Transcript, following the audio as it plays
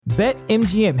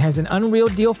BetMGM has an unreal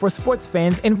deal for sports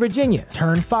fans in Virginia.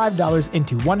 Turn $5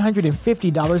 into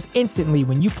 $150 instantly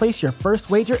when you place your first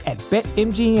wager at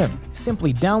BetMGM.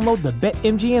 Simply download the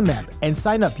BetMGM app and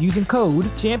sign up using code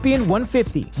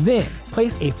Champion150. Then,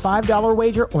 place a $5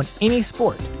 wager on any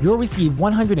sport. You'll receive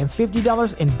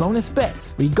 $150 in bonus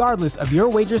bets, regardless of your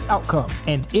wager's outcome.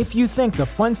 And if you think the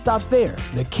fun stops there,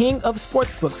 the King of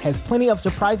Sportsbooks has plenty of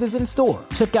surprises in store.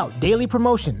 Check out daily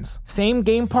promotions,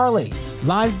 same-game parlays,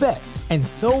 live bets, and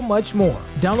so much more.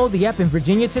 Download the app in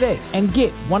Virginia today and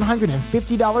get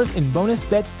 $150 in bonus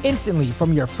bets instantly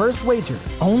from your first wager.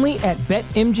 Only at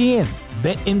BetMGM.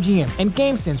 BetMGM and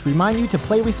GameSense remind you to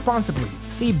play responsibly.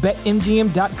 See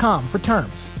BetMGM.com for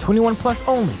terms. 21 plus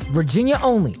only. Virginia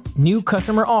only. New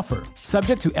customer offer.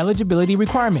 Subject to eligibility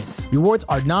requirements. Rewards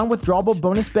are non-withdrawable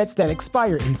bonus bets that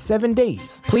expire in 7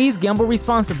 days. Please gamble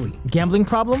responsibly. Gambling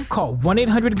problem? Call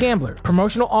 1-800-GAMBLER.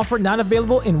 Promotional offer not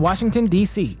available in Washington,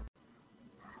 D.C.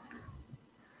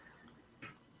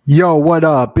 Yo, what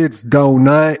up? It's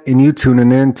Donut, and you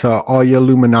tuning in to all your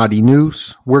Illuminati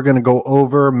news. We're going to go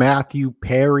over Matthew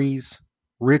Perry's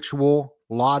ritual.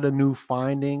 A lot of new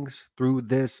findings through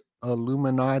this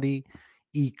Illuminati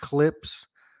eclipse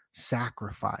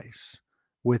sacrifice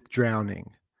with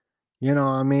drowning. You know,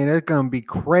 I mean, it's going to be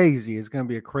crazy. It's going to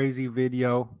be a crazy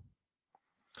video.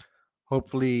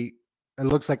 Hopefully, it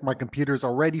looks like my computer's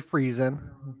already freezing.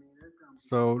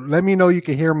 So let me know you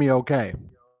can hear me okay.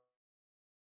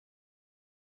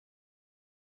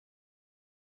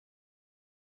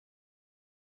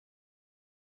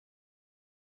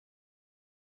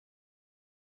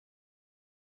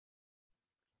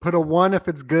 Put a 1 if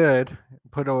it's good.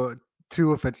 Put a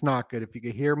 2 if it's not good. If you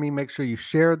can hear me, make sure you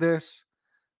share this.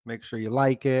 Make sure you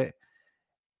like it.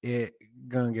 It's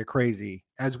going to get crazy.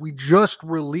 As we just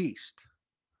released,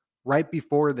 right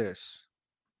before this,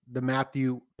 the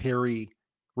Matthew Perry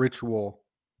ritual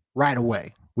right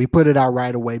away. We put it out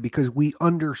right away because we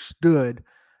understood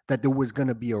that there was going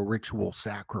to be a ritual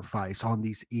sacrifice on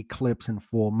these eclipse and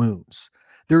full moons.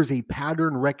 There's a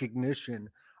pattern recognition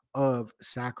of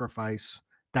sacrifice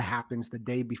that happens the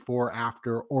day before,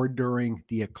 after, or during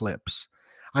the eclipse.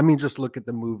 I mean, just look at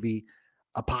the movie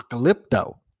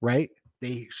Apocalypto, right?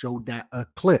 They showed that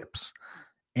eclipse,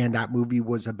 and that movie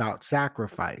was about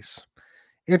sacrifice.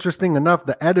 Interesting enough,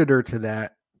 the editor to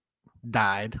that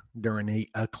died during the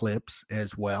eclipse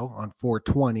as well on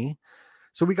 4/20.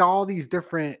 So we got all these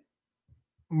different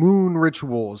moon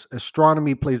rituals.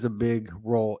 Astronomy plays a big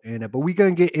role in it, but we're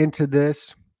going to get into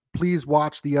this. Please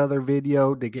watch the other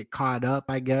video to get caught up,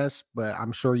 I guess, but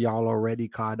I'm sure y'all already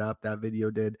caught up. That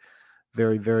video did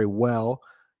very, very well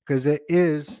because it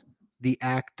is the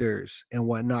actors and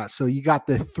whatnot. So you got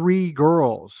the 3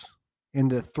 girls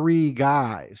and the 3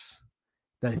 guys,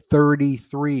 the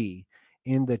 33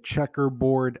 in the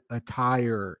checkerboard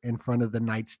attire in front of the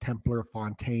Knights Templar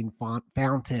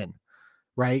fountain,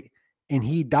 right? And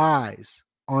he dies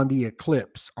on the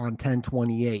eclipse on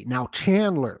 10/28. Now,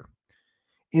 Chandler,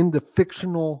 in the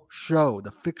fictional show, the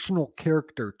fictional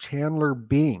character Chandler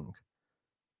Bing,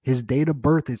 his date of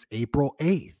birth is April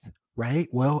 8th, right?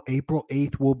 Well, April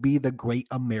 8th will be the Great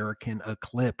American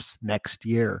Eclipse next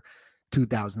year,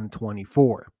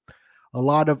 2024. A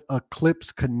lot of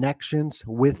eclipse connections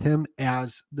with him,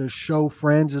 as the show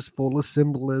Friends is full of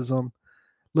symbolism.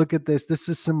 Look at this. This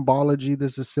is symbology.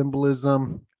 This is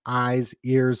symbolism. Eyes,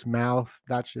 ears, mouth.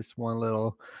 That's just one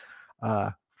little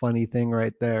funny thing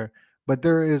right there. But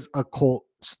there is occult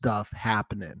stuff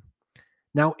happening.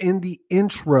 Now, in the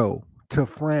intro to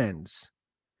Friends,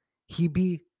 he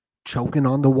be choking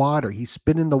on the water. He's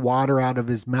spitting the water out of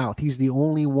his mouth. He's the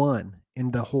only one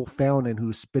in the whole fountain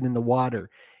who's spitting the water.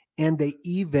 And they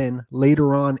even,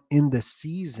 later on in the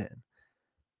season,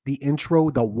 the intro,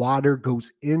 the water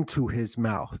goes into his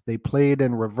mouth. They play it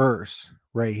in reverse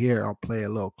right here. I'll play a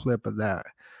little clip of that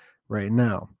right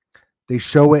now. They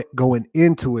show it going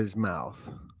into his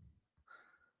mouth,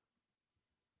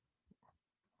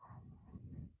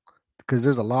 because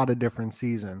there's a lot of different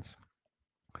seasons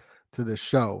to the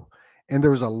show. And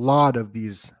there's a lot of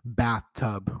these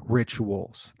bathtub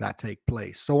rituals that take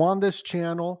place. So on this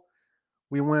channel,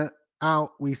 we went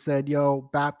out, we said, yo,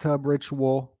 bathtub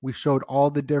ritual. We showed all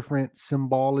the different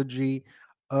symbology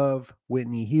of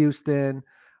Whitney Houston,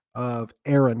 of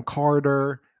Aaron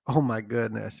Carter. Oh my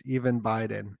goodness, even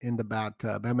Biden in the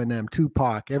bathtub, Eminem,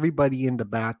 Tupac, everybody in the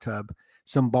bathtub.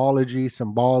 Symbology,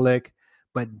 symbolic.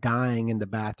 But dying in the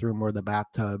bathroom or the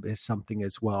bathtub is something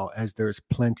as well, as there's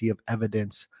plenty of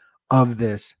evidence of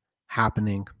this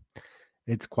happening.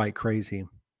 It's quite crazy.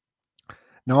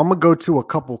 Now, I'm going to go to a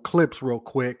couple clips real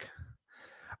quick,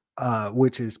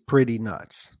 which is pretty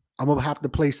nuts. I'm gonna have to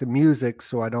play some music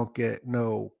so I don't get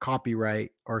no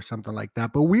copyright or something like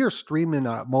that. But we are streaming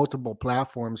multiple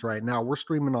platforms right now. We're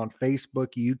streaming on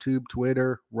Facebook, YouTube,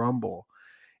 Twitter, Rumble.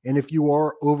 And if you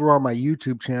are over on my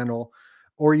YouTube channel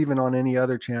or even on any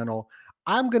other channel,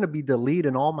 I'm going to be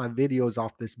deleting all my videos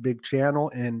off this big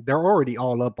channel, and they're already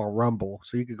all up on Rumble.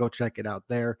 So you could go check it out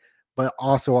there, but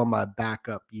also on my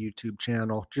backup YouTube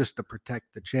channel just to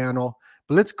protect the channel.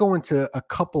 But let's go into a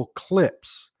couple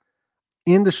clips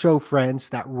in the show, friends,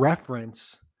 that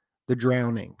reference the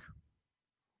drowning.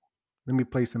 Let me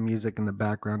play some music in the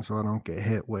background so I don't get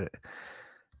hit with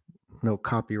no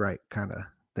copyright kind of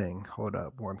thing. Hold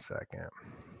up 1 second.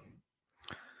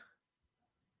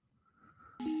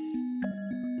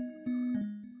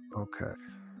 Okay.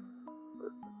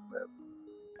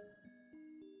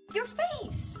 Your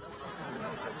face.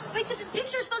 Wait, this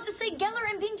picture is supposed to say Geller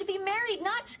and Bean to be married,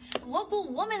 not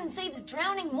local woman saves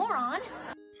drowning moron.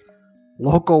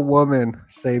 Local woman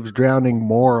saves drowning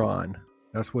moron.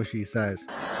 That's what she says.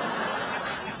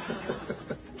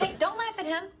 Hey, don't laugh at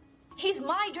him. He's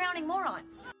my drowning moron.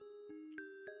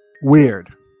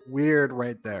 Weird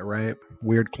right there, right?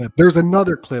 Weird clip. There's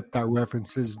another clip that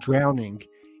references drowning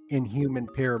in human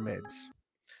pyramids.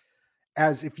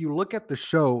 As if you look at the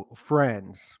show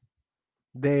Friends,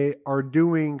 they are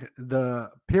doing the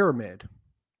pyramid.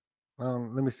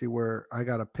 Let me see where I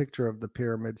got a picture of the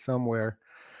pyramid somewhere.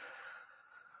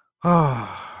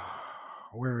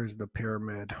 Where is the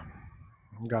pyramid?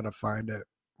 Gotta find it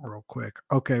real quick.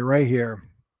 Okay, right here.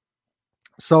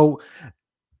 So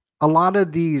a lot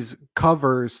of these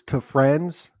covers to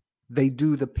Friends, they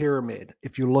do the pyramid.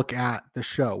 If you look at the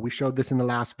show, we showed this in the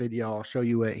last video. I'll show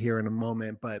you it here in a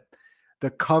moment. But the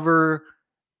cover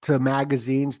to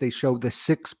magazines, they show the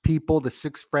 6 people, the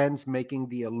 6 friends making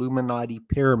the Illuminati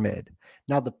pyramid.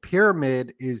 Now, the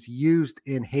pyramid is used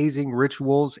in hazing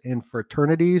rituals in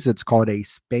fraternities. It's called a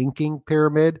spanking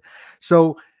pyramid.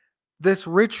 So this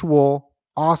ritual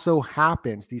also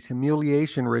happens, these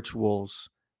humiliation rituals,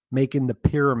 making the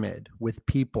pyramid with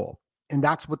people. And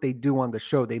that's what they do on the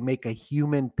show. They make a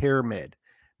human pyramid.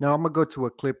 Now, I'm going to go to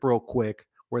a clip real quick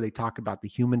where they talk about the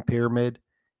human pyramid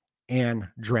and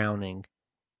drowning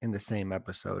in the same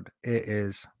episode. It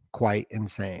is quite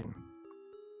insane.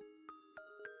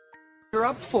 You're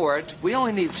up for it. We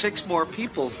only need 6 more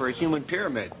people for a human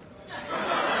pyramid.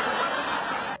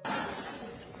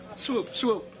 Swoop,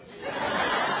 swoop.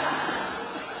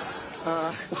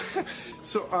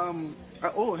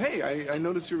 Oh, hey, I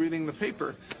noticed you're reading the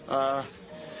paper.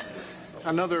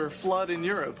 Another flood in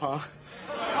Europe, huh?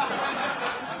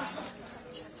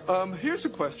 Here's a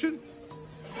question.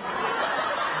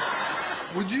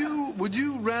 Would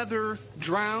you rather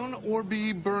drown or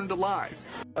be burned alive?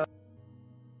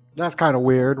 That's kind of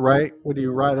weird, right? Would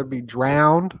you rather be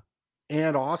drowned?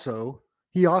 And also,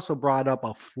 he also brought up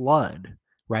a flood,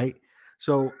 right?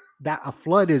 So that a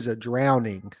flood is a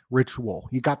drowning ritual.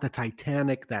 You got the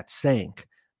Titanic that sank.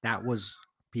 That was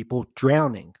people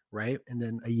drowning, right? And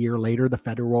then a year later, the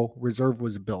Federal Reserve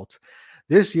was built.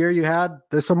 This year, you had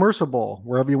the submersible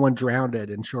where everyone drowned,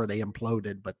 and sure, they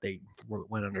imploded, but they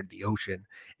went under the ocean.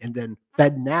 And then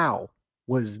FedNow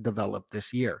was developed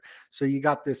this year. So you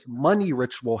got this money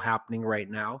ritual happening right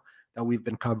now that we've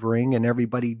been covering, and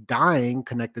everybody dying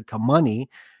connected to money,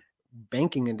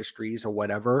 banking industries or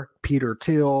whatever. Peter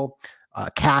Thiel,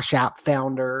 Cash App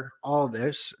founder, all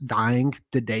this dying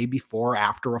the day before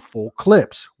after a full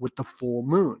eclipse with the full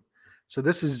moon. So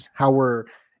this is how we're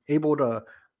able to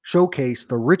showcase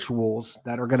the rituals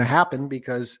that are going to happen,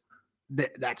 because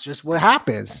that's just what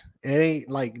happens. It ain't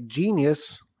like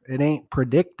genius. It ain't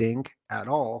predicting at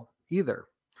all either.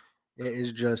 It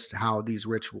is just how these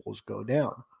rituals go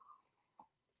down.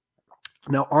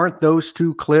 Now, aren't those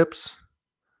 2 clips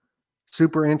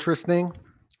super interesting?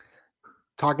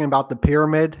 Talking about the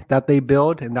pyramid that they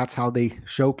build, and that's how they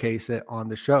showcase it on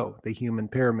the show, the human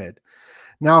pyramid.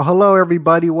 Now, hello,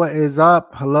 everybody. What is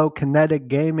up? Hello, Kinetic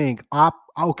Gaming.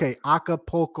 Okay,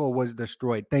 Acapulco was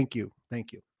destroyed. Thank you.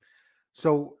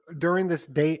 So during this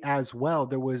day as well,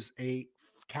 there was a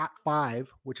Cat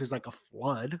 5, which is like a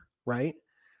flood, right,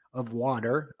 of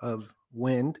water, of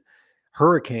wind,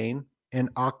 hurricane in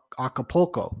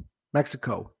Acapulco,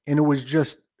 Mexico. And it was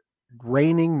just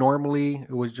raining normally.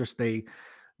 It was just a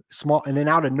small, and then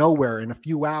out of nowhere in a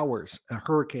few hours, a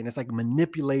hurricane. It's like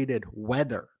manipulated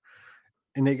weather.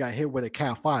 And they got hit with a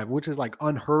Cat 5, which is like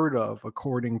unheard of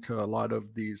according to a lot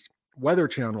of these weather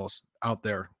channels out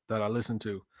there that I listen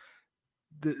to.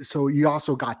 So you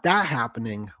also got that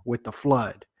happening with the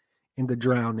flood and the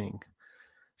drowning.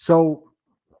 So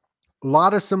A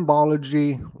lot of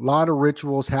symbology, a lot of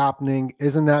rituals happening.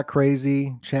 Isn't that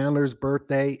crazy? Chandler's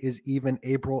birthday is even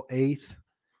April 8th,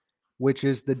 which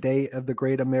is the day of the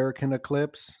Great American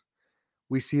Eclipse.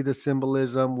 We see the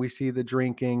symbolism, we see the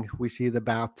drinking, we see the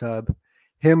bathtub.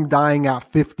 Him dying at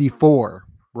 54,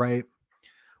 right?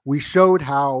 We showed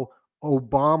how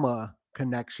Obama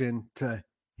connection to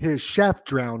his chef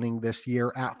drowning this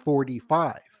year at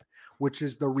 45, which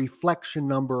is the reflection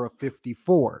number of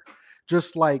 54.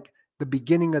 Just like the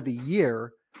beginning of the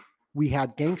year, we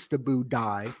had Gangsta Boo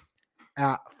die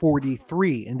at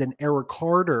 43, and then Eric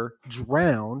Carter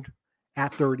drowned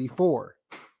at 34.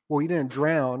 Well, he didn't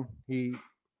drown. He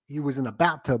was in a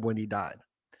bathtub when he died,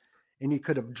 and he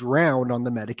could have drowned on the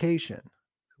medication.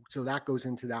 So that goes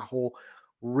into that whole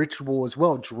ritual as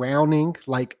well. Drowning,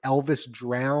 like Elvis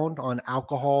drowned on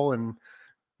alcohol and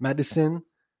medicine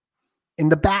in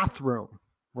the bathroom,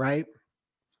 right?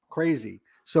 Crazy.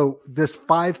 So this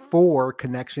 5-4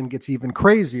 connection gets even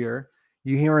crazier.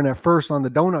 You hearing it first on the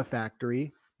Donut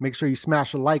Factory. Make sure you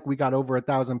smash a like. We got over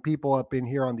 1,000 people up in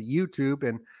here on the YouTube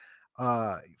and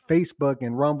Facebook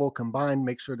and Rumble combined.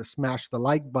 Make sure to smash the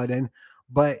like button.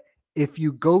 But if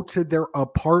you go to their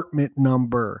apartment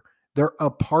number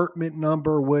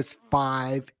was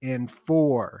 5 and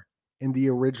 4 in the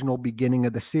original beginning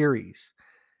of the series.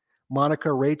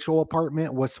 Monica Rachel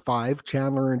apartment was 5.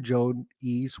 Chandler and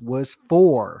Joey's was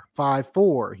 4.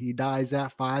 5-4. He dies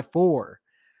at 5-4.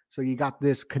 So you got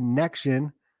this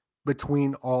connection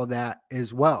between all that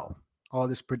as well. All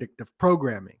this predictive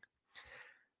programming.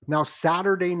 Now,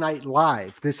 Saturday Night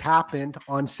Live. This happened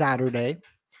on Saturday.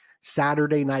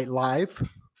 Saturday Night Live.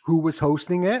 Who was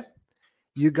hosting it?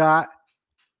 You got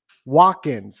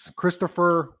Watkins,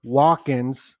 Christopher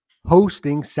Watkins,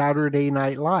 hosting Saturday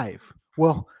Night Live.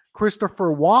 Well,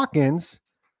 Christopher Watkins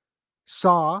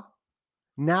saw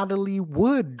Natalie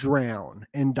Wood drown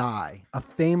and die, a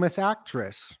famous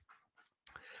actress.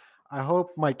 I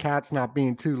hope my cat's not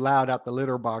being too loud at the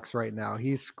litter box right now.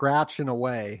 He's scratching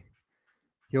away.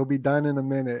 He'll be done in a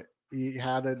minute. He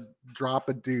had to drop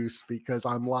a deuce because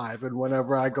I'm live. And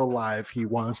whenever I go live, he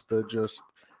wants to just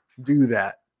do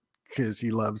that because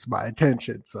he loves my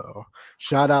attention. So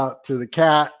shout out to the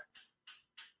cat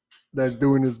that's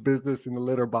doing his business in the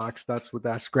litter box. That's what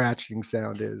that scratching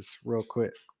sound is. Real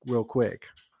quick.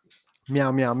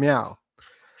 Meow, meow, meow.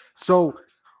 So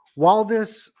while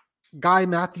this guy,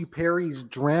 Matthew Perry's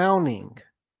drowning,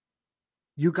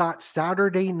 you got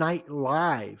Saturday Night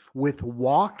Live with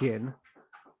Walken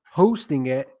hosting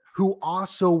it, who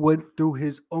also went through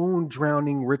his own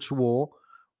drowning ritual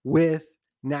with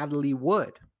Natalie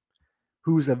Wood,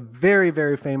 who's a very,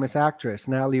 very famous actress,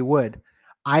 Natalie Wood.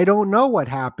 I don't know what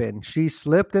happened. She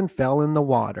slipped and fell in the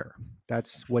water.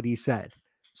 That's what he said.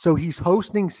 So he's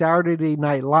hosting Saturday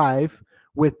Night Live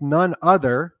with none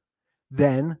other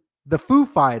than the Foo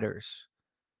Fighters.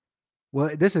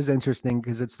 Well, this is interesting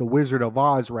because it's the Wizard of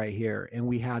Oz right here. And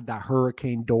we had that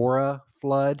Hurricane Dora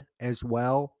flood as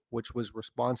well, which was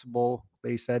responsible,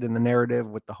 they said in the narrative,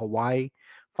 with the Hawaii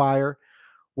fire.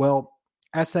 Well,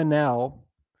 SNL,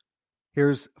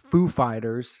 here's Foo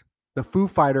Fighters, the Foo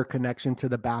Fighter connection to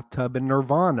the bathtub in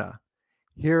Nirvana.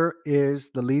 Here is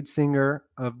the lead singer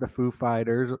of the Foo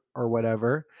Fighters or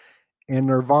whatever in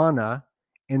Nirvana,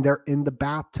 and they're in the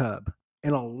bathtub.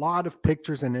 In a lot of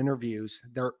pictures and interviews,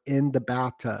 they're in the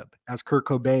bathtub as Kurt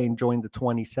Cobain joined the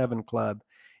 27 Club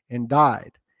and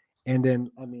died. And then,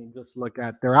 I mean, just look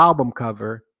at their album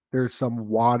cover. There's some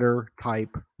water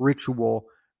type ritual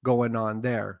going on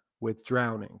there with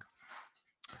drowning.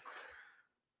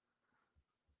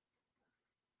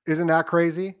 Isn't that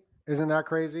crazy? Isn't that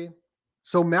crazy?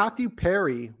 So Matthew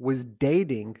Perry was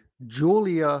dating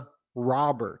Julia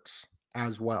Roberts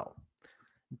as well.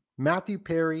 Matthew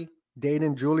Perry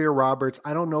dating Julia Roberts.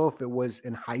 I don't know if it was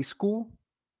in high school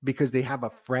because they have a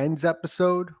Friends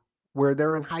episode where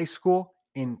they're in high school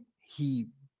and he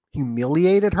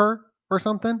humiliated her or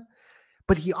something.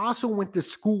 But he also went to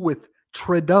school with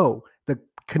Trudeau, the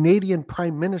Canadian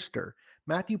Prime Minister.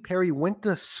 Matthew Perry went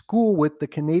to school with the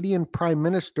Canadian Prime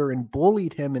Minister and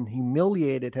bullied him and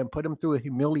humiliated him, put him through a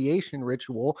humiliation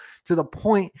ritual to the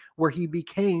point where he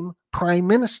became Prime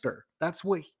Minister. That's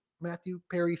what Matthew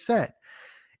Perry said.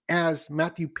 As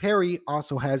Matthew Perry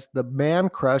also has the man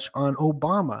crush on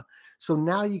Obama. So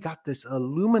now you got this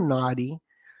Illuminati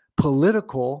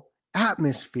political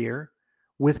atmosphere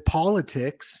with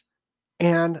politics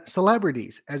and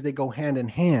celebrities as they go hand in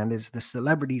hand, as the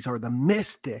celebrities are the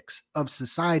mystics of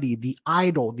society, the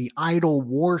idol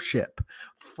worship.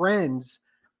 Friends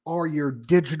are your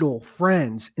digital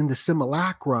friends in the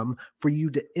simulacrum for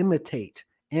you to imitate.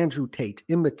 Andrew Tate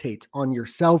imitates on your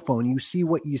cell phone. You see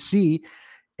what you see.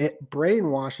 It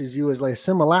brainwashes you as like a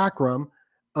simulacrum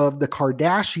of the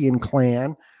Kardashian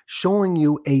clan, showing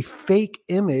you a fake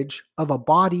image of a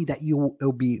body that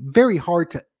it'll be very hard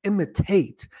to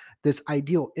imitate this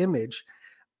ideal image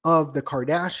of the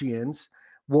Kardashians.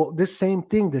 Well, this same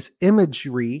thing, this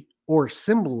imagery or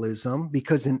symbolism,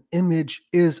 because an image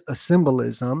is a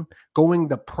symbolism, going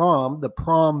to prom, the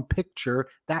prom picture,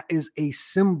 that is a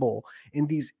symbol. And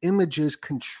these images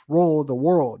control the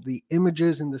world. The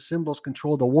images and the symbols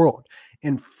control the world.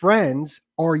 And friends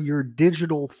are your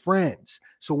digital friends.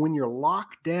 So when you're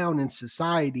locked down in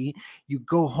society, you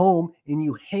go home and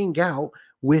you hang out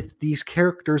with these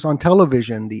characters on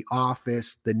television, The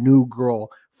Office, The New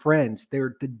Girl, Friends.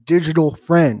 They're the digital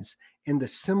friends. And the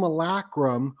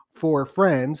simulacrum for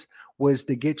Friends was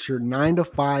to get your 9 to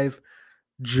 5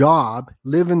 job,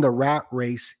 live in the rat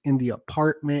race in the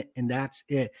apartment, and that's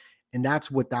it. And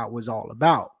that's what that was all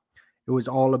about. It was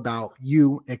all about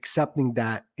you accepting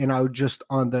that. And I was just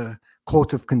on the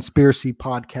Cult of Conspiracy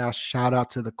podcast, shout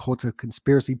out to the Cult of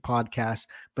Conspiracy podcast,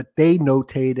 but they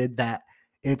notated that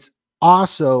it's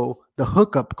also the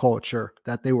hookup culture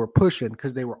that they were pushing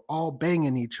because they were all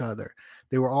banging each other.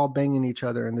 They were all banging each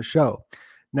other in the show.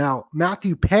 Now,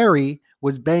 Matthew Perry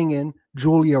was banging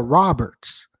Julia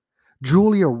Roberts.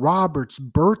 Julia Roberts'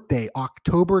 birthday,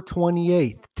 October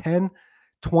 28th,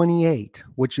 10/28,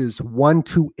 which is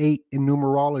 128 in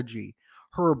numerology.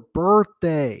 Her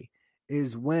birthday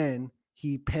is when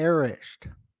he perished.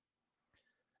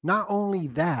 Not only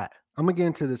that, I'm going to get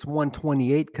into this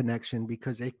 128 connection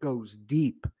because it goes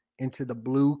deep into the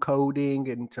blue coding,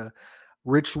 into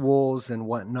rituals and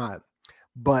whatnot.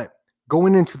 But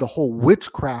going into the whole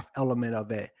witchcraft element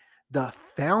of it, the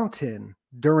fountain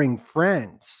during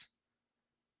Friends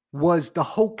was the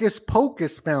Hocus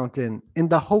Pocus fountain in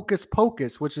the Hocus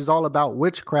Pocus, which is all about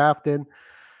witchcraft and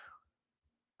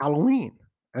Halloween,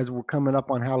 as we're coming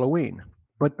up on Halloween.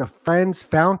 But the Friends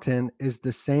fountain is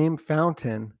the same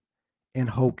fountain in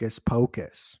Hocus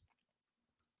Pocus.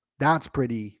 That's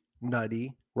pretty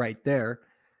nutty right there,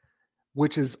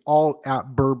 which is all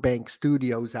at Burbank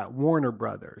Studios at Warner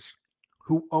Brothers,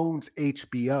 who owns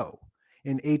HBO.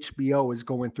 And HBO is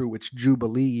going through its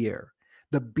Jubilee year.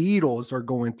 The Beatles are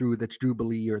going through the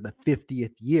Jubilee year, the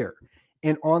 50th year.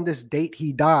 And on this date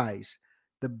he dies,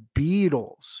 the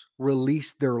Beatles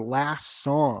released their last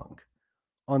song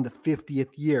on the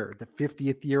 50th year, the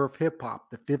 50th year of hip hop,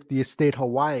 the 50th state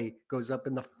Hawaii goes up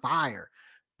in the fire,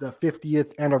 the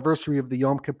 50th anniversary of the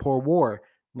Yom Kippur War.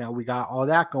 Now we got all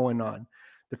that going on.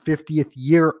 The 50th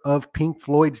year of Pink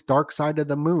Floyd's Dark Side of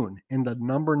the Moon. And the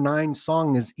number 9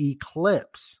 song is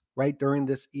Eclipse. Right during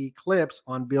this eclipse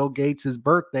on Bill Gates'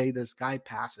 birthday, this guy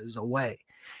passes away.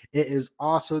 It is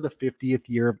also the 50th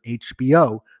year of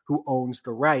HBO, who owns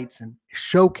the rights and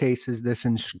showcases this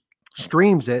and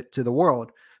streams it to the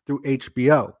world through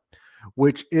HBO,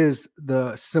 which is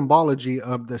the symbology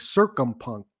of the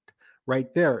circumpunct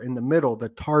right there in the middle. The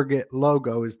Target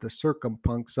logo is the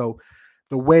circumpunct. So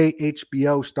the way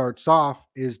HBO starts off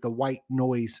is the white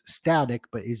noise static,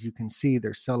 but as you can see,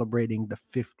 they're celebrating the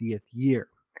 50th year.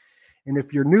 And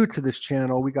if you're new to this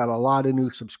channel, we got a lot of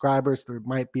new subscribers. There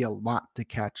might be a lot to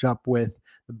catch up with.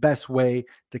 The best way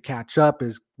to catch up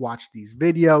is watch these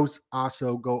videos.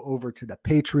 Also, go over to the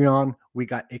Patreon. We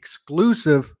got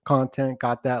exclusive content.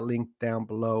 Got that link down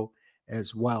below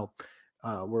as well,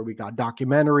 where we got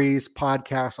documentaries,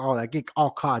 podcasts, all that. Get all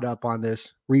caught up on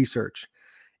this research.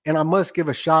 And I must give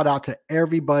a shout out to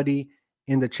everybody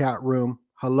in the chat room.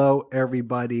 Hello,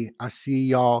 everybody. I see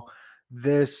y'all.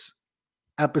 This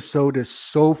episode is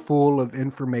so full of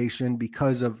information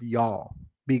because of y'all,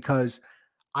 because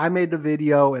I made the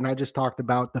video and I just talked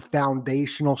about the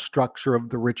foundational structure of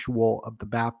the ritual of the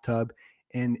bathtub,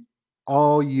 and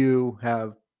all you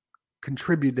have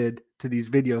contributed to these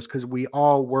videos because we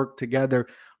all work together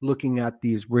looking at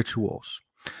these rituals.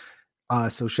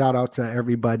 So shout out to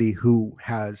everybody who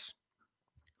has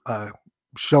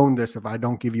shown this. If I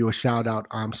don't give you a shout out,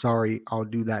 I'm sorry. I'll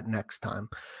do that next time.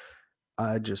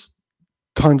 Just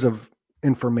tons of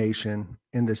information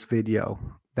in this video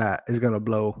that is going to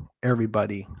blow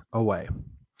everybody away.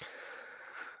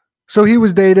 So he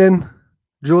was dating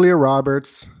Julia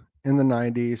Roberts in the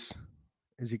 90s.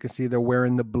 As you can see, they're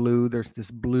wearing the blue. There's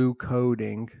this blue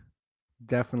coding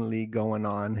definitely going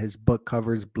on. His book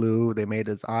cover's blue. They made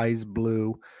his eyes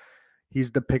blue. He's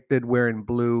depicted wearing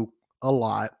blue a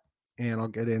lot, and I'll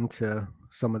get into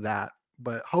some of that.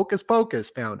 But Hocus Pocus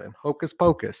fountain. Hocus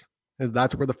Pocus.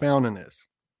 That's where the fountain is.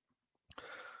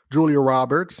 Julia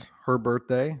Roberts, her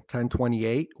birthday,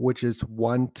 10/28, which is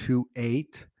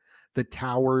 128. The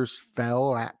towers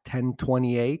fell at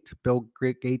 10/28. Bill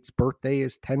Gates' birthday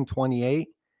is 10/28.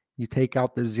 You take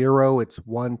out the 0, it's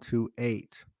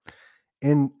 128.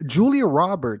 And Julia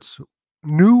Roberts'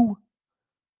 new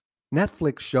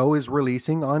Netflix show is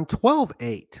releasing on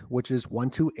 12/8, which is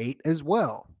 128 as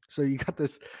well. So you got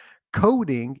this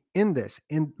coding in this.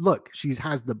 And look, she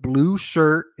has the blue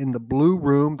shirt in the blue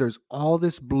room. There's all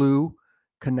this blue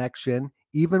connection,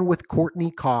 even with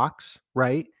Courtney Cox,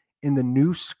 right? In the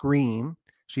new Scream.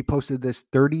 She posted this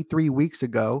 33 weeks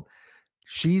ago.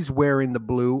 She's wearing the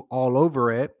blue all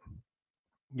over it.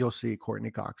 You'll see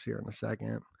Courtney Cox here in a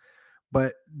second.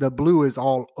 But the blue is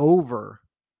all over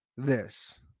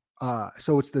this.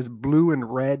 So it's this blue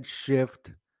and red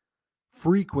shift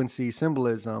frequency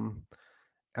symbolism.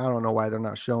 I don't know why they're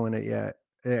not showing it yet.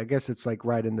 I guess it's like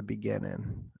right in the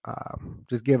beginning.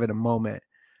 Just give it a moment.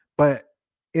 But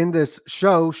in this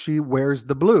show, she wears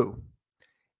the blue.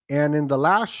 And in the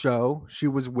last show, she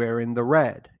was wearing the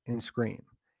red in Scream.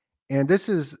 And this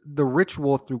is the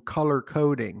ritual through color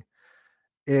coding.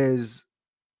 Is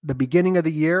the beginning of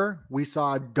the year, we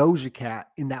saw Doja Cat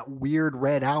in that weird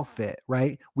red outfit,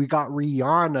 right? We got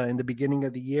Rihanna in the beginning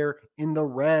of the year in the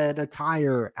red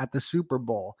attire at the Super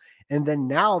Bowl. And then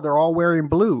now they're all wearing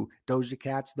blue. Doja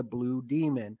Cat's the blue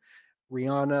demon.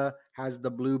 Rihanna has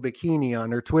the blue bikini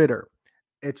on her Twitter.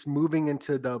 It's moving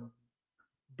into the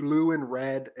blue and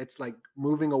red. It's like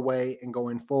moving away and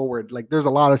going forward. Like there's a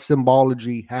lot of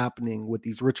symbology happening with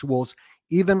these rituals,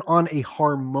 even on a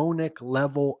harmonic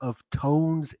level of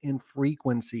tones and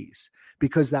frequencies,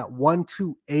 because that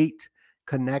 128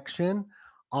 connection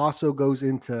also goes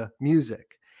into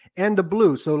music and the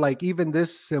blue. So like even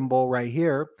this symbol right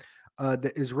here,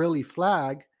 the Israeli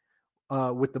flag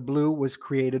with the blue was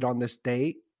created on this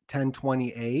date,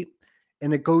 1028,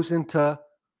 and it goes into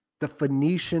the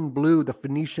Phoenician blue, the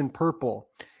Phoenician purple,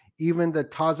 even the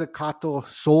Tazakato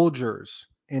soldiers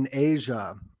in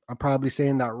Asia. I'm probably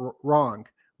saying that wrong.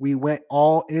 We went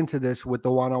all into this with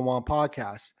the one-on-one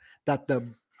podcast, that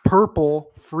the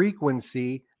purple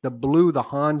frequency, the blue, the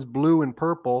Hans blue and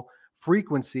purple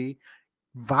frequency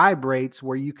vibrates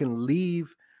where you can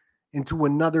leave into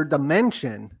another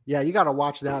dimension. Yeah, you got to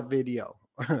watch that video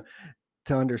to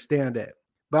understand it.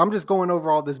 But I'm just going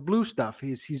over all this blue stuff.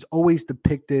 He's always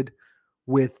depicted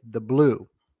with the blue.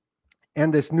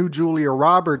 And this new Julia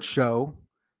Roberts show,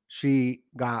 she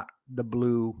got the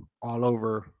blue all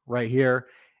over right here.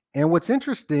 And what's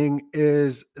interesting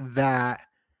is that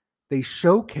they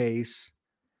showcase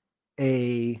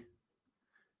a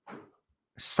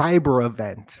cyber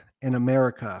event in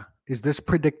America. Is this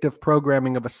predictive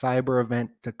programming of a cyber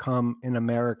event to come in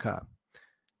America?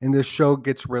 And this show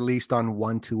gets released on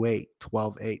 128,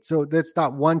 12/8. So that's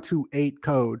that 128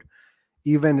 code.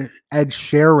 Even Ed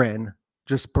Sheeran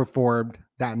just performed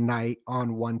that night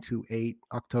on 128,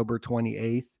 October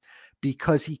 28th,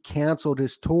 because he canceled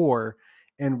his tour.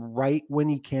 And right when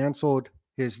he canceled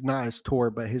not his tour,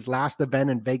 but his last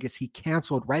event in Vegas, he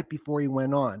canceled right before he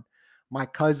went on. My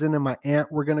cousin and my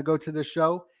aunt were going to go to the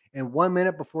show. And 1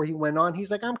 minute before he went on,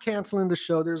 he's like, I'm canceling the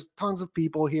show. There's tons of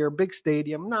people here, big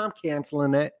stadium. No, I'm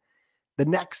canceling it. The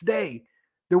next day,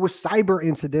 there was cyber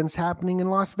incidents happening in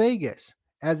Las Vegas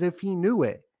as if he knew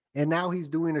it. And now he's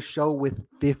doing a show with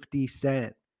 50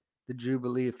 Cent, the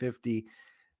Jubilee of 50.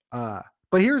 But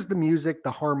here's the music,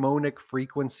 the harmonic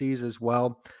frequencies as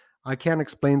well. I can't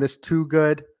explain this too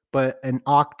good, but an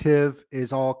octave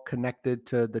is all connected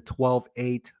to the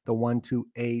 12/8, the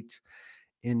 128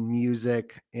 in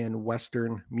music, in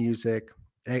Western music.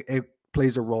 It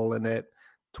plays a role in it.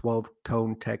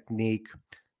 12-tone technique,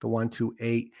 the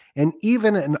 128. And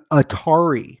even an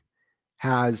Atari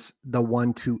has the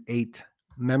 128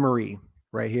 memory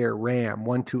right here, RAM,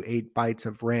 128 bytes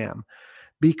of RAM,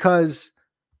 because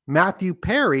Matthew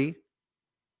Perry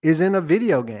is in a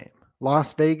video game,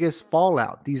 Las Vegas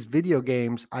Fallout. These video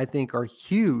games, I think, are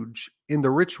huge in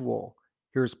the ritual.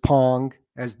 Here's Pong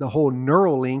as the whole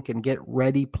Neuralink and Get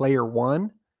Ready Player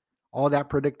One, all that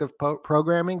predictive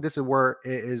programming. This is where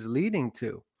it is leading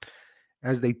to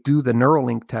as they do the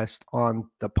Neuralink test on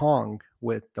the Pong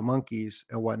with the monkeys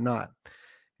and whatnot.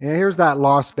 And here's that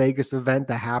Las Vegas event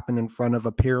that happened in front of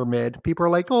a pyramid. People are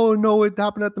like, oh, no, it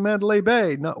happened at the Mandalay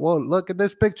Bay. No, well, look at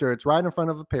this picture. It's right in front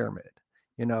of a pyramid,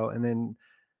 and then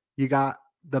you got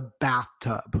the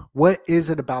bathtub. What is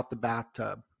it about the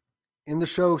bathtub? In the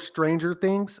show Stranger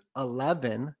Things,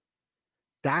 11,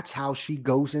 that's how she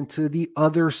goes into the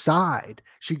other side.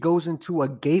 She goes into a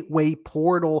gateway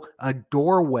portal, a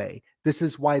doorway. This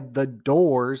is why the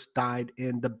Doors died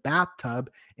in the bathtub.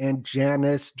 And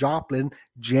Janis Joplin,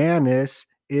 Janice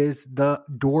is the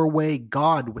doorway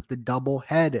god with the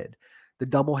double-headed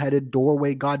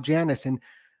doorway god Janice. And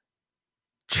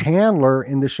Chandler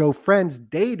in the show Friends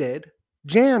dated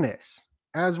Janice.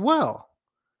 as well.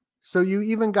 So you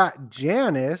even got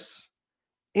Janice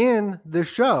in the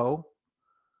show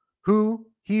who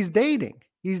he's dating.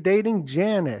 He's dating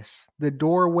Janice, the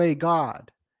doorway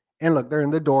god. And look, they're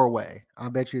in the doorway. I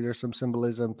bet you there's some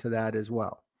symbolism to that as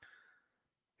well.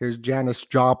 Here's Janis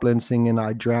Joplin singing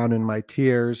I Drown in My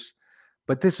Tears.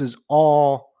 But this is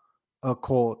all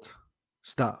occult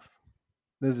stuff.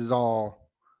 This is all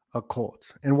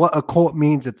occult. And what occult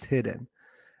means, it's hidden.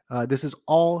 This is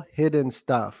all hidden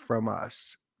stuff from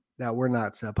us that we're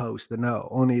not supposed to know.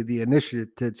 Only the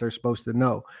initiates are supposed to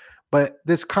know. But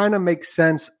this kind of makes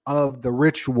sense of the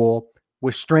ritual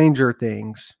with Stranger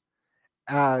Things,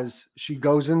 as she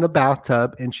goes in the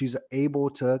bathtub and she's able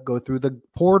to go through the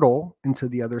portal into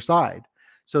the other side.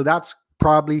 So that's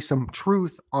probably some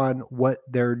truth on what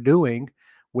they're doing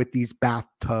with these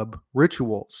bathtub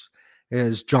rituals.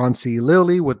 Is John C.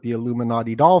 Lilly with the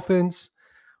Illuminati Dolphins,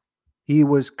 he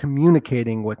was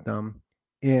communicating with them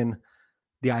in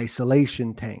the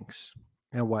isolation tanks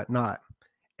and whatnot.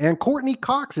 And Courtney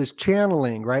Cox is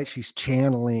channeling, right? She's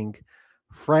channeling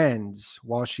Friends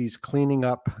while she's cleaning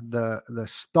up the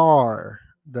star,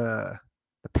 the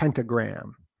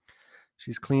pentagram.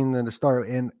 She's cleaning the star.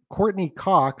 And Courtney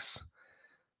Cox,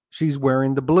 she's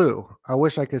wearing the blue. I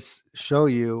wish I could show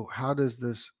you. How does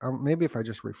this, maybe if I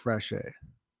just refresh it.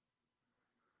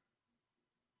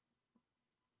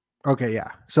 Okay, yeah.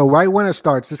 So right when it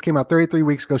starts, this came out 33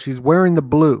 weeks ago. She's wearing the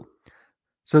blue.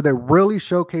 So they're really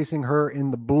showcasing her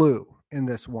in the blue in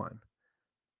this one.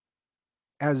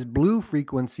 As blue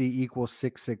frequency equals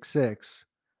 666,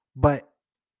 but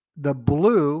the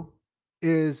blue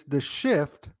is the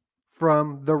shift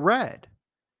from the red.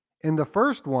 In the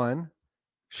first one,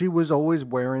 she was always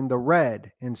wearing the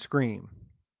red in Scream.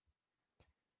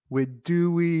 With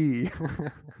Dewey.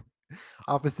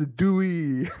 Officer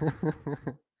Dewey.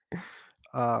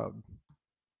 From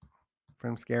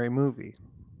Scary Movie.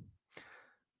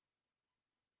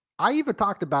 I even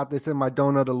talked about this in my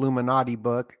Donut Illuminati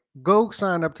book. Go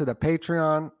sign up to the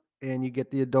Patreon and you get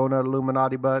the Donut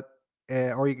Illuminati book,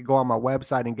 or you can go on my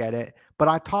website and get it. But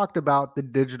I talked about the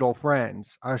digital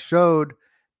friends. I showed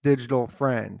digital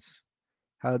friends,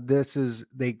 how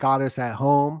they got us at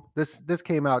home. This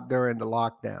came out during the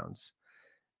lockdowns.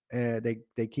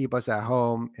 They keep us at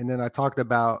home. And then I talked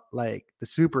about like the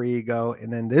super ego,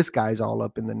 and then this guy's all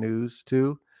up in the news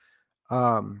too.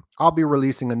 I'll be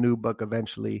releasing a new book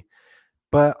eventually.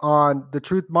 But on the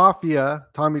Truth Mafia,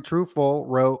 Tommy Truthful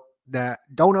wrote that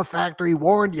Donut Factory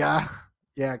warned ya.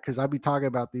 Yeah, because I'll be talking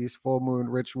about these full moon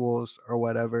rituals or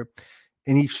whatever.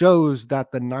 And he shows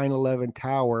that the 9/11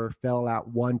 tower fell at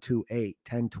 128,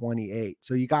 1028.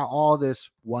 So you got all this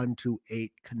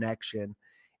 128 connection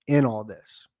in all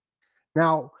this.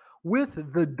 Now,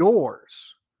 with the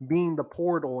doors being the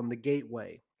portal and the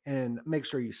gateway, and make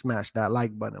sure you smash that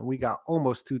like button. We got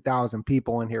almost 2,000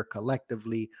 people in here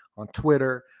collectively on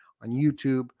Twitter, on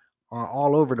YouTube,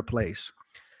 all over the place.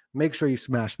 Make sure you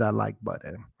smash that like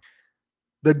button.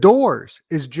 The Doors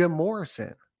is Jim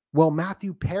Morrison. Well,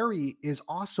 Matthew Perry is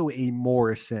also a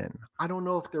Morrison. I don't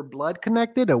know if they're blood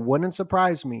connected. It wouldn't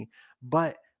surprise me.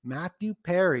 But Matthew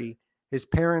Perry, his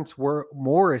parents were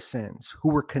Morrisons who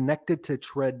were connected to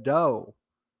Trudeau,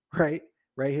 right?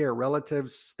 Right here,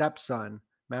 relative's stepson,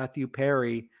 Matthew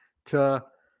Perry, to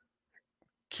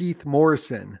Keith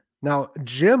Morrison. Now,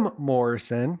 Jim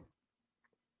Morrison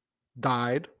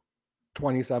died,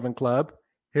 27 Club.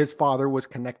 His father was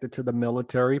connected to the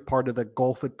military, part of the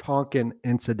Gulf of Tonkin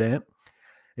incident,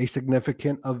 a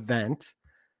significant event,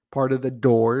 part of the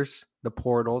doors, the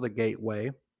portal, the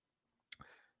gateway.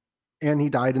 And he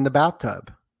died in the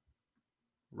bathtub,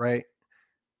 right?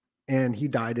 And he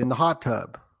died in the hot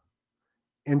tub.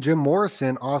 And Jim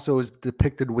Morrison also is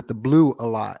depicted with the blue a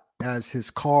lot, as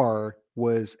his car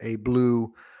was a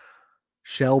blue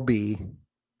Shelby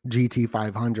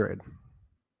GT500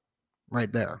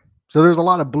 right there. So there's a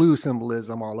lot of blue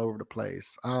symbolism all over the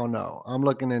place. I don't know. I'm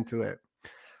looking into it,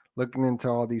 looking into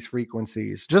all these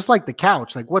frequencies, just like the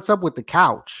couch. Like, what's up with the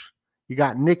couch? You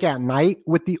got Nick at Night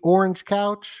with the orange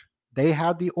couch. They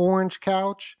had the orange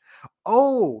couch.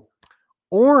 Oh,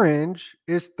 orange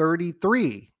is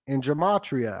 33 in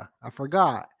gematria. I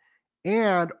forgot.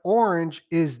 And orange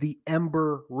is the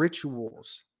ember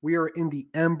rituals. We are in the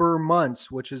ember months,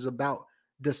 which is about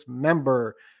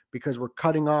dismember, because we're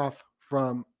cutting off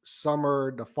from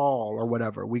summer to fall or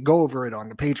whatever. We go over it on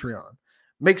the Patreon.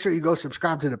 Make sure you go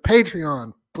subscribe to the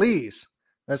Patreon, please.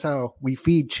 That's how we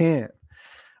feed Chan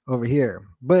over here.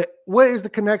 But what is the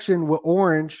connection with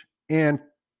orange and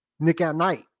Nick at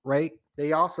Night, right?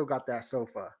 They also got that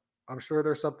sofa. I'm sure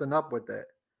there's something up with it.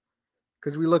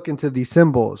 Because we look into these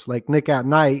symbols, like Nick at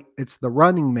Night, it's the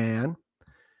running man.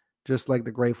 just like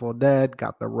the Grateful Dead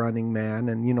got the Running Man.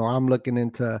 And, I'm looking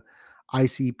into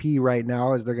ICP right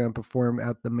now as they're going to perform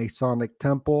at the Masonic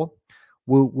Temple.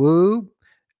 Woo woo.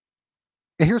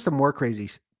 And here's some more crazy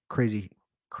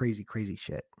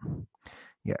shit.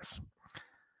 Yes.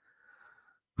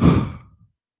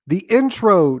 The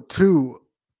intro to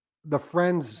the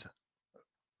Friends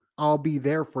I'll Be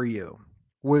There For You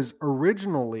was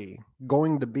originally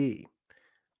going to be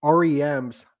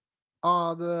REM's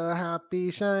the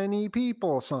Happy Shiny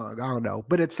People song. I don't know,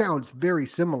 but it sounds very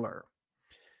similar.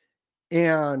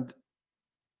 And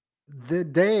the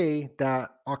day that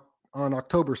on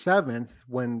October 7th,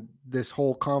 when this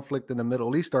whole conflict in the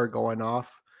Middle East started going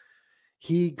off,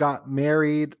 he got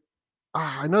married.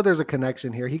 I know there's a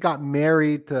connection here. He got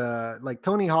married to like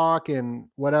Tony Hawk and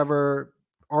whatever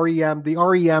REM, the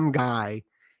REM guy.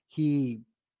 He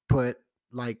put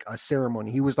like a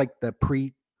ceremony. He was like the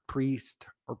priest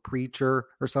or preacher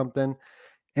or something.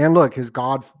 And look, his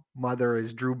godmother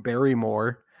is Drew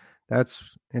Barrymore.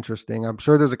 That's interesting. I'm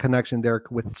sure there's a connection there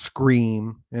with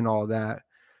Scream and all that.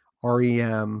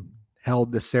 REM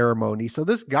held the ceremony. So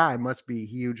this guy must be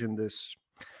huge in this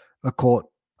occult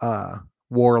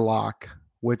warlock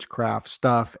witchcraft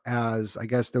stuff, as I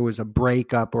guess there was a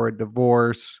breakup or a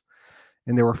divorce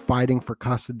and they were fighting for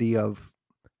custody of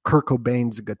Kurt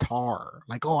Cobain's guitar.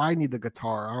 Like, oh, I need the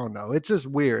guitar. I don't know. It's just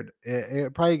weird.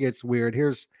 It probably gets weird.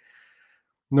 Here's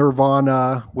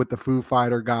Nirvana with the Foo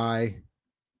Fighter guy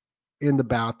in the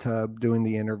bathtub doing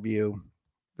the interview.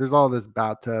 There's all this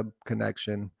bathtub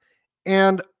connection.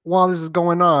 And while this is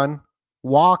going on,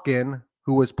 Walken,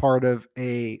 who was part of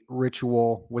a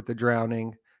ritual with the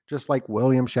drowning, just like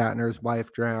William Shatner's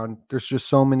wife drowned. There's just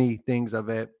so many things of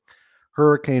it.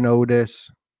 Hurricane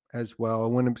Otis as well. It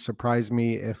wouldn't surprise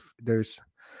me if there's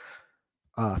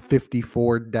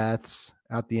 54 deaths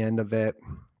at the end of it.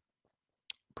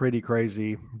 Pretty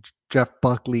crazy. Jeff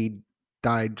Buckley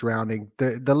died drowning.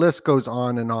 The list goes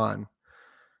on and on.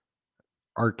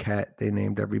 Arquette, they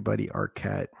named everybody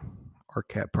Arquette.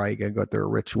 Arquette probably gonna go through a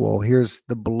ritual. Here's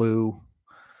the blue.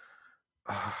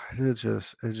 It's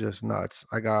just nuts.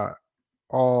 I got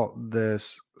all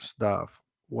this stuff.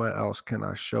 What else can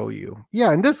I show you?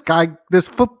 Yeah, and this guy, this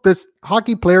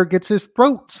hockey player gets his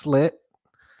throat slit.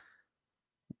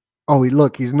 Oh,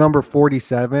 he's number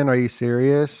 47. Are you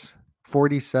serious?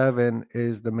 47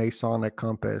 is the Masonic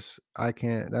compass.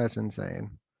 That's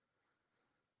insane.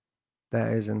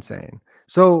 That is insane.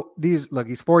 So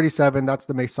he's 47. That's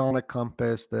the Masonic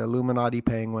compass, the Illuminati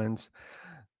penguins.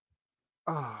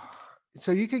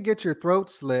 So you could get your throat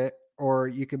slit, or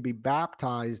you can be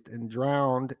baptized and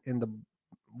drowned in the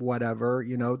whatever.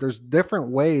 There's different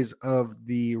ways of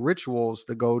the rituals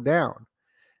to go down.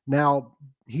 Now,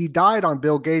 he died on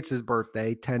Bill Gates'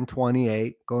 birthday,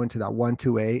 10/28, going to that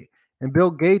 128. And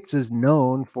Bill Gates is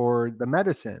known for the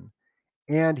medicine.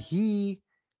 And he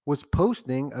was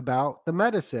posting about the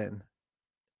medicine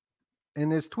in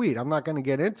his tweet. I'm not going to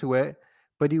get into it,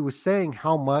 but he was saying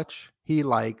how much he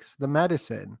likes the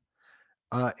medicine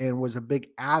and was a big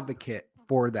advocate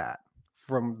for that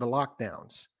from the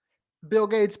lockdowns. Bill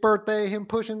Gates' birthday, him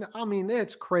pushing. I mean,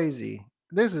 it's crazy.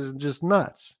 This is just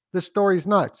nuts. This story's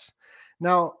nuts.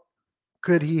 Now,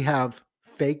 could he have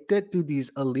faked it? Do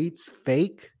these elites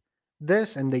fake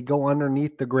this and they go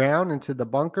underneath the ground into the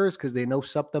bunkers because they know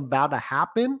something about to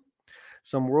happen?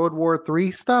 Some World War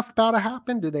III stuff about to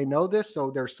happen? Do they know this?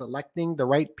 So they're selecting the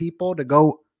right people to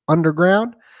go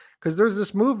underground? Because there's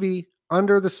this movie,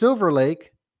 Under the Silver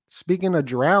Lake, speaking of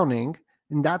drowning,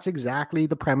 and that's exactly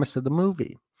the premise of the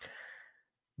movie.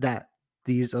 That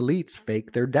these elites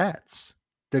fake their deaths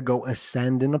to go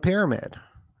ascend in a pyramid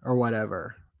or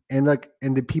whatever. And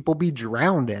the people be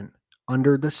drowned in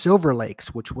Under the Silver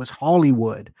Lakes, which was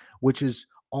Hollywood, which is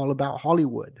all about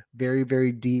Hollywood. Very,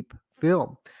 very deep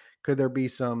film. Could there be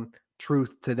some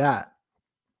truth to that?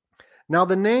 Now,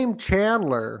 the name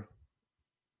Chandler,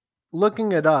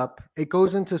 looking it up, it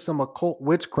goes into some occult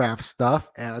witchcraft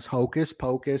stuff, as Hocus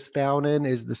Pocus fountain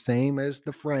is the same as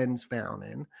the Friends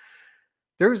fountain.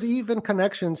 There's even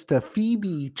connections to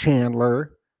Phoebe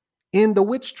Chandler in the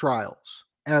witch trials,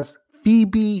 as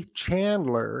Phoebe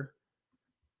Chandler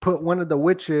put one of the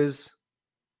witches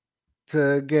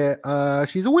to get,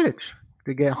 she's a witch,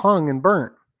 to get hung and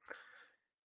burnt.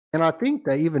 And I think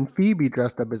that even Phoebe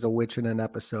dressed up as a witch in an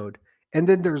episode. And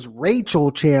then there's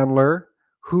Rachel Chandler,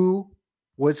 who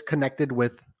was connected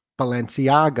with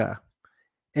Balenciaga.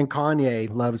 And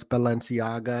Kanye loves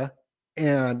Balenciaga.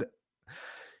 And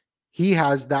he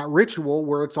has that ritual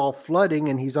where it's all flooding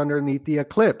and he's underneath the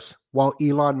eclipse while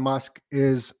Elon Musk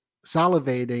is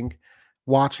salivating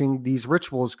watching these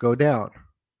rituals go down.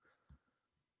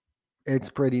 It's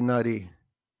pretty nutty.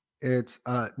 It's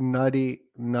a nutty,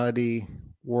 nutty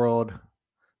world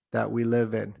that we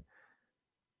live in.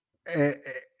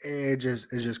 It's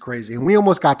just crazy. And we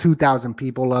almost got 2,000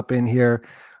 people up in here.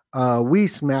 We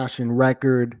smashing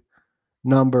record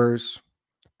numbers.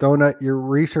 Donut, your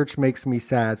research makes me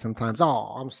sad sometimes.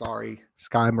 Oh, I'm sorry,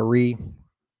 Sky Marie.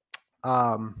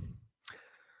 Um,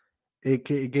 it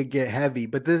could get heavy,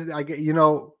 but this, I get, you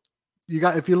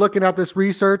got, if you're looking at this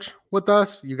research with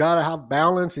us, you got to have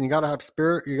balance and you got to have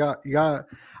spirit. You got, I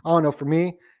don't know, for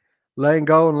me, letting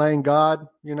go and letting God,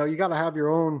 you got to have your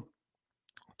own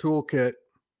toolkit.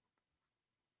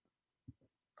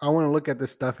 I want to look at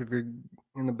this stuff. If you're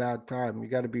in a bad time, you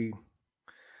got to be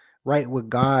right with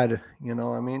God. You know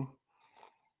what I mean?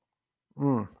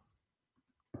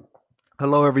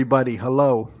 Hello, everybody.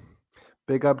 Hello.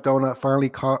 Big up, Donut. Finally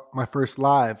caught my first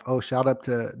live. Oh, shout out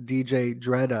to DJ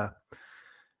Dredda.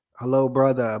 Hello,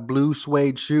 brother. Blue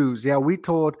suede shoes. Yeah, we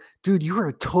told, dude, you are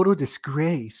a total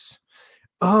disgrace.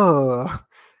 Oh,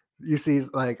 you see,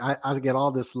 like, I get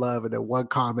all this love, and then one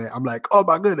comment, I'm like, oh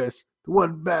my goodness,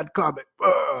 one bad comment.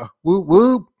 Whoop,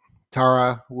 whoop.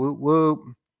 Tara, whoop, whoop.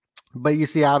 But you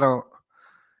see,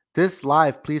 this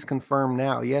live, please confirm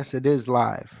now. Yes, it is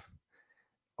live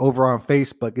over on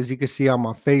Facebook. As you can see, I'm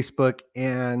on Facebook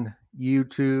and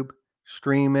YouTube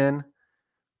streaming.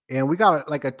 And we got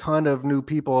like a ton of new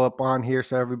people up on here.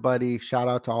 So everybody, shout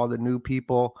out to all the new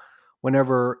people.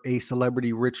 Whenever a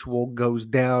celebrity ritual goes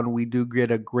down, we do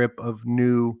get a grip of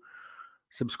new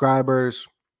subscribers.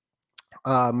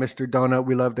 Mr. Donut,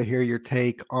 we love to hear your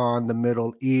take on the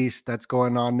Middle East that's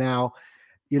going on now.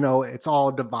 It's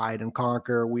all divide and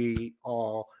conquer. We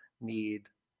all need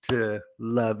to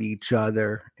love each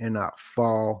other and not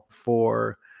fall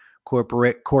for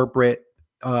corporate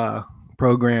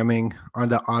programming on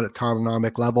the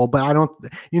autonomic level. But I don't,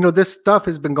 this stuff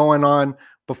has been going on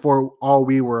before all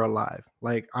we were alive.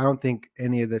 Like, I don't think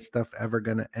any of this stuff ever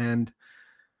gonna end.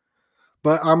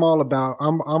 But I'm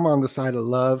on the side of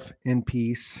love and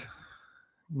peace.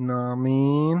 You know what I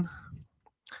mean?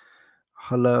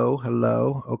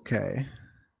 Hello. Okay.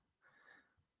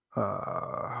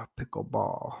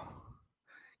 Pickleball.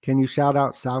 Can you shout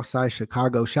out Southside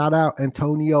Chicago? Shout out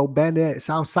Antonio Bennett,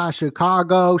 Southside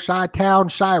Chicago, Chi-Town,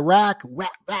 Chirac.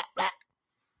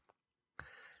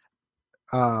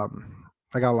 I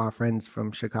got a lot of friends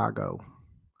from Chicago.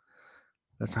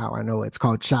 That's how I know it's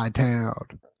called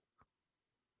Chi-Town.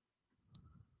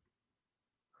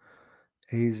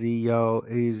 AZO.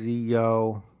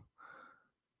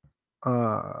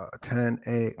 10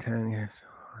 years.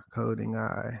 Coding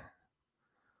eye.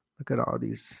 Look at all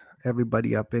these,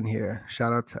 everybody up in here.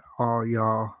 Shout out to all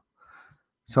y'all.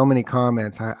 So many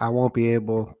comments. I won't be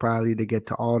able probably to get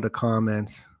to all the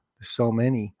comments. There's so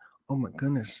many. Oh my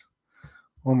goodness.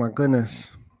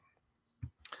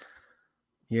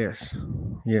 Yes.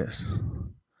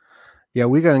 Yeah,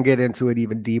 we're going to get into it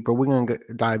even deeper. We're going to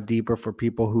dive deeper for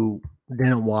people who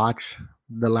didn't watch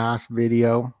the last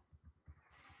video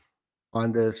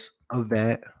on this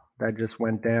event that just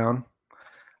went down.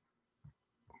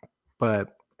 But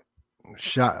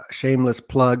shameless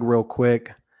plug real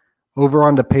quick. Over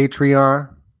on the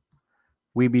Patreon,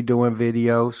 we be doing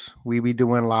videos. We be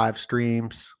doing live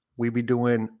streams. We be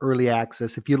doing early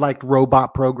access. If you liked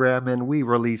robot programming, we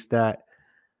released that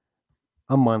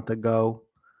a month ago.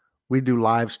 We do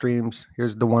live streams.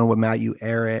 Here's the one with Matt. You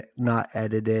air it, not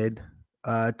edited.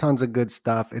 Tons of good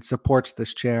stuff. It supports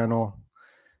this channel.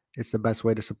 It's the best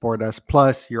way to support us.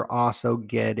 Plus, you're also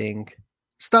getting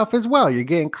stuff as well. You're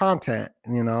getting content.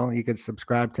 You can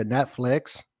subscribe to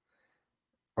Netflix,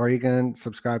 or you can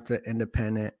subscribe to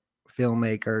independent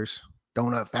filmmakers,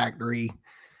 Donut Factory,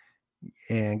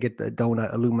 and get the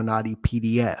Donut Illuminati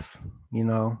PDF.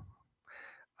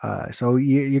 So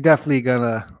you're definitely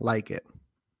gonna like it.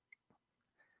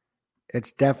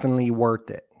 It's definitely worth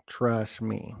it. Trust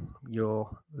me,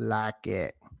 you'll like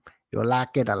it. You'll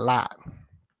like it a lot.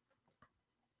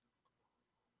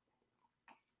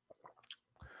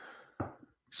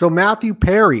 So Matthew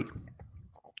Perry,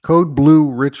 Code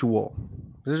Blue Ritual.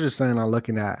 This is just something I'm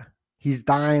looking at. He's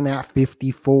dying at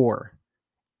 54.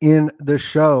 In the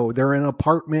show, they're in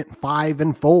apartment 5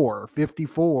 and 4,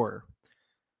 54.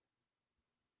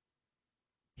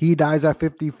 He dies at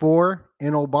 54,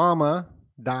 and Obama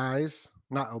dies,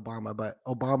 not Obama, but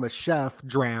Obama's chef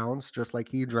drowns, just like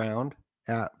he drowned,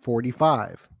 at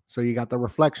 45. So you got the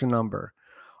reflection number.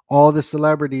 All the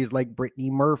celebrities like Brittany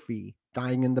Murphy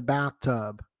dying in the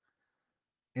bathtub.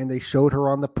 And they showed her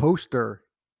on the poster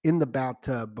in the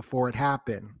bathtub before it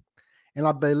happened. And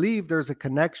I believe there's a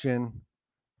connection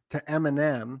to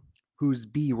Eminem, who's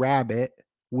B Rabbit,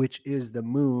 which is the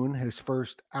moon. His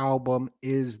first album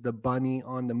is The Bunny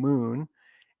on the Moon.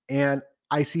 And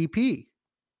ICP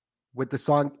with the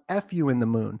song F You in the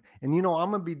Moon. And I'm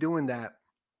going to be doing that.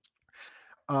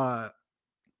 Let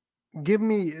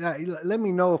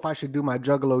me know if I should do my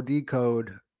Juggalo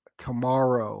decode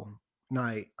tomorrow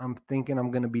night. I'm thinking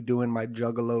I'm going to be doing my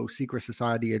Juggalo Secret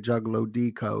Society of Juggalo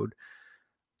decode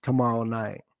tomorrow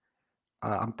night.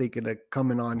 I'm thinking of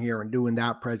coming on here and doing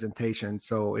that presentation.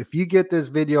 So if you get this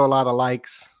video a lot of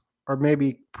likes, or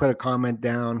maybe put a comment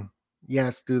down,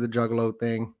 yes, do the Juggalo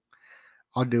thing,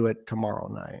 I'll do it tomorrow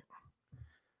night.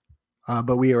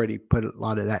 But we already put a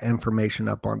lot of that information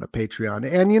up on the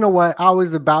Patreon. And you know what? I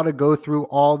was about to go through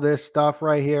all this stuff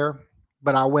right here,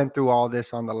 but I went through all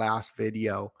this on the last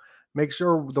video. Make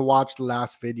sure to watch the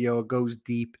last video. It goes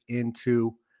deep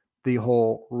into the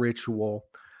whole ritual.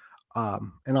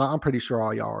 And I'm pretty sure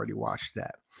all y'all already watched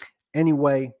that.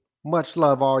 Anyway, much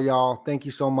love, all y'all. Thank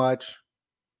you so much.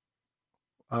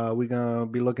 We're going to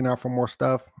be looking out for more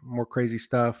stuff, more crazy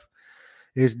stuff.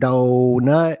 It's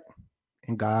Donut,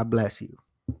 and God bless you.